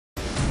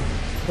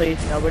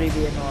please, nobody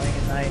be annoying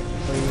at night,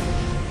 please.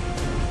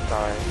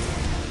 Sorry.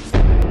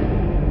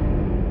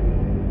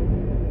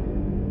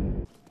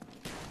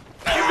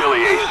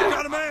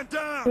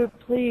 Humiliation. Dude,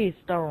 please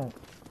don't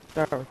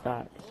start with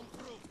that.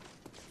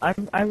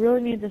 I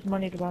really need this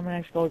money to buy my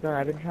next gold guard.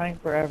 I've been trying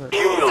forever.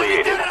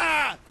 Humiliated.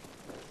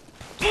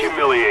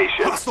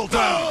 Humiliation. Hostile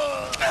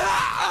down.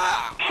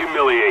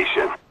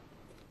 Humiliation.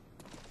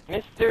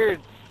 Mr.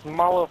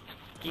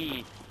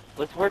 Smolinski,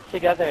 let's work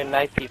together and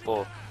knife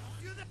people.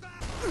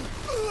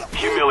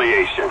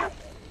 Humiliation.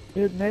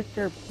 Dude,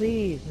 mister,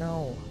 please,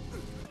 no.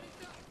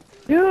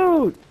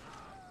 Dude!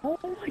 Oh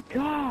my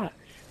gosh!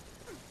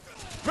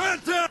 Man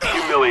down.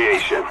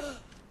 Humiliation.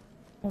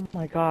 Oh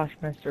my gosh,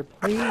 mister,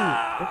 please,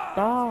 just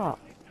stop.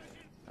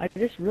 I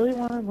just really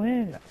want to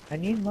win. I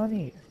need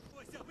money.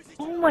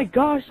 Oh my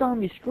gosh,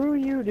 zombie, screw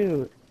you,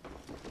 dude.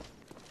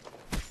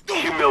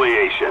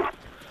 Humiliation.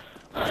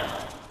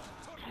 Oh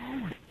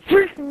my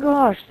freaking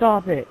gosh,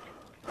 stop it.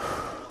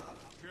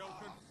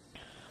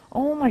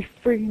 Oh my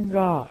freaking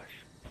gosh.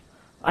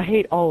 I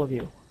hate all of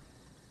you.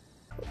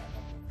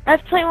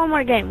 Let's play one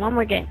more game. Come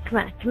on,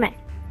 come on.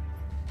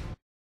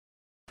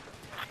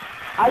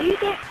 Are you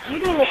doing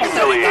this?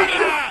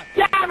 Humiliation.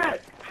 Damn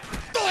it!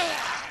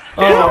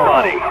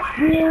 Somebody.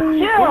 Who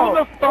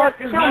the fuck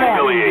is that?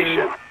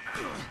 Humiliation.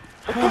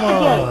 Come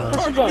on.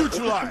 It's a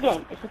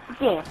game. It's a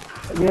game.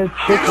 Yeah, it's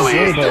just a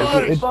game,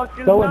 but it's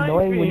so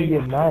annoying when you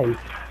get knife.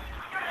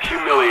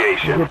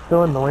 Humiliation. It's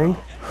so annoying.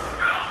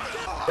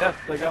 Yes,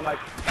 I got my...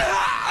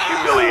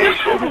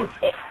 Humiliation.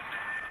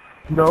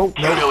 Nope,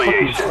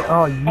 Humiliation.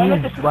 Oh,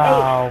 you,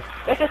 wow.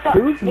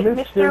 Who's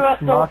Mr.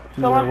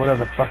 Smokey or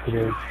whatever the fuck it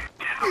is?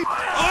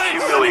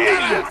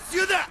 Humiliation.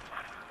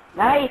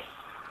 Nice.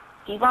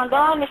 Keep on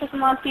going, Mr.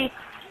 Smolinski.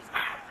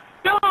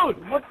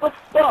 Dude, what the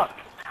fuck?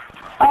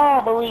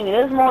 Oh, believe me,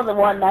 there's more than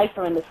one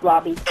knifer in this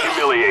lobby.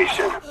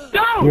 Humiliation.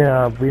 Dude!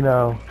 Yeah, we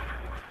know.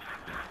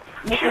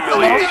 Mr.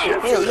 Humiliation.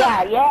 Smolinski, too.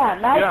 Yeah,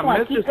 nice Yeah, one.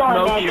 Mr. Keep going,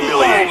 man. Smokey. Keep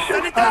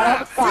Humiliation. going. All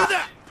the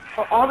stops.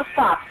 All the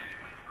stops.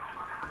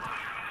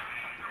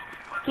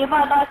 Keep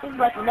on knifing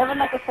like you never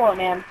knife before,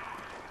 man.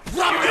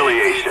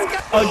 Humiliation.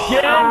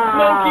 Again,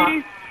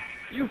 Smokey?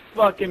 You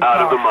fucking Out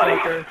of the money.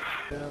 cocksucker.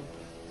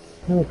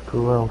 That's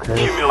cool, okay.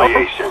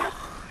 Humiliation.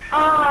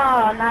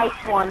 Oh, nice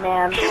one,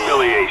 man.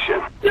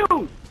 Humiliation.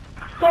 Dude!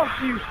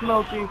 Fuck you,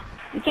 Smokey.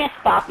 You can't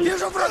stop me.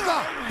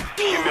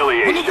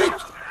 Humiliation.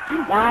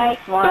 Nice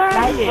one.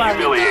 Nice one.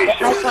 Humiliation.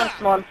 Nice one,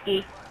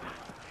 Smolensky.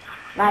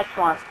 Nice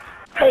one.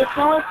 Hey,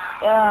 so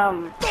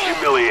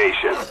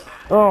Humiliation.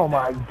 Oh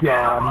my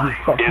god, you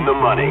fucking... In the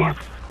money.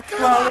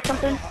 wrong with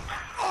something?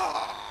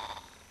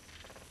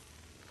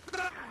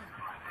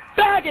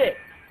 Faggot!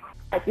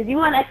 If you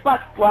want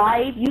Xbox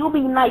Live, you'll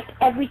be knifed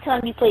every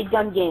time you play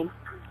gun game.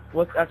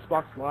 What's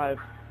Xbox Live?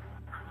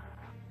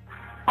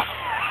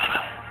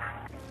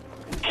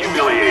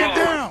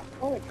 Humiliation.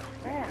 Holy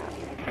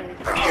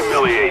crap.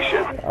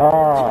 Humiliation.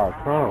 Oh,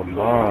 come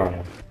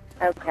on.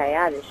 Okay,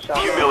 I just shot.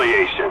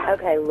 Humiliation.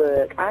 Okay,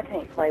 look, I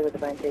can't play with a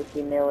bunch of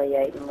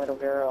humiliating little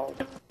girls.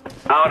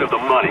 Out of the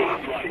money.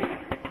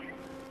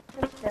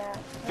 What's that?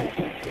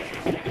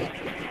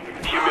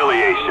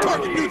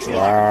 Humiliation.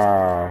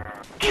 Wow.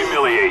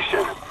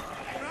 Humiliation.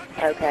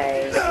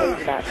 Okay, he's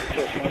about to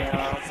kick me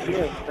off.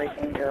 You're a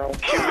freaking girl.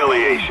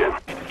 Humiliation.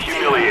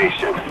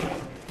 Humiliation.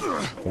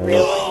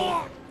 Really?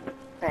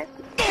 Okay.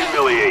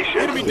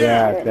 Humiliation.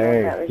 Yeah,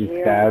 thanks. He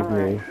stabbed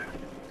me.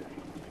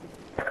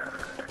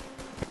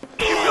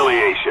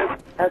 Humiliation.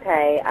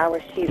 Okay, I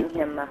was shooting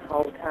him the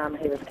whole time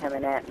he was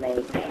coming at me,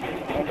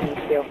 and he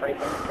still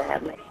freaking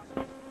stabbed me.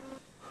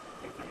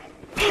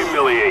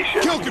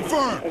 Humiliation. Kill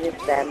confirmed. He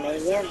just stabbed me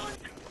again.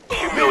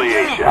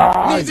 Humiliation.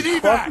 Ah, Needs an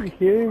you evac. fucking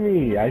kidding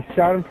me. I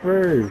shot him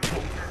first.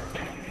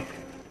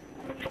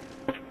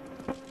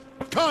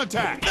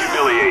 Contact.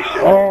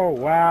 Humiliation. Oh,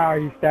 wow,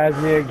 he stabbed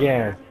me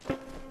again.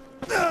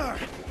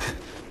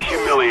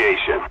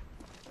 Humiliation.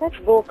 That's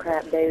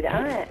bullcrap, dude.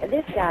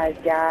 This guy's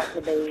got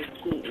to be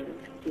shooting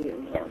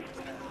him.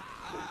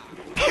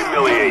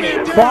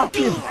 Humiliation.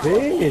 Fucking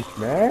bitch,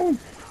 man.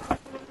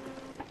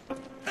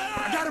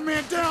 I got a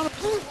man down.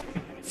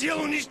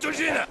 Сила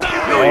уничтожена. Oh,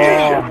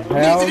 Humiliation.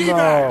 hell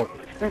no.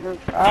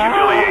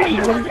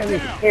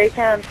 Humiliation. Here he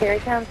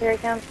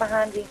comes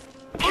behind you.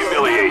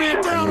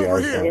 Humiliation. Down over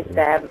He here. just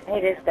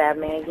stabbed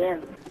me again.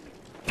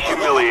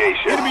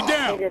 Humiliation. Enemy He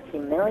down. just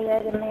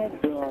humiliated me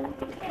again.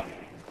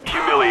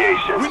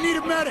 Humiliation. We need a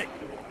medic.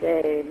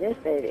 Dude, this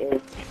dude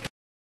is...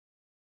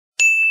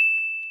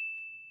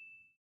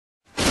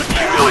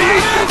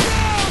 Humiliation.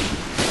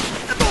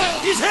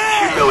 He's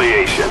hit.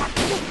 Humiliation.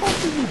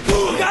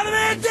 Got a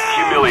man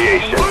down.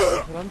 Humiliation.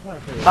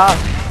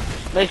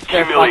 Mr. fucking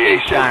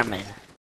Humiliation. Charmin.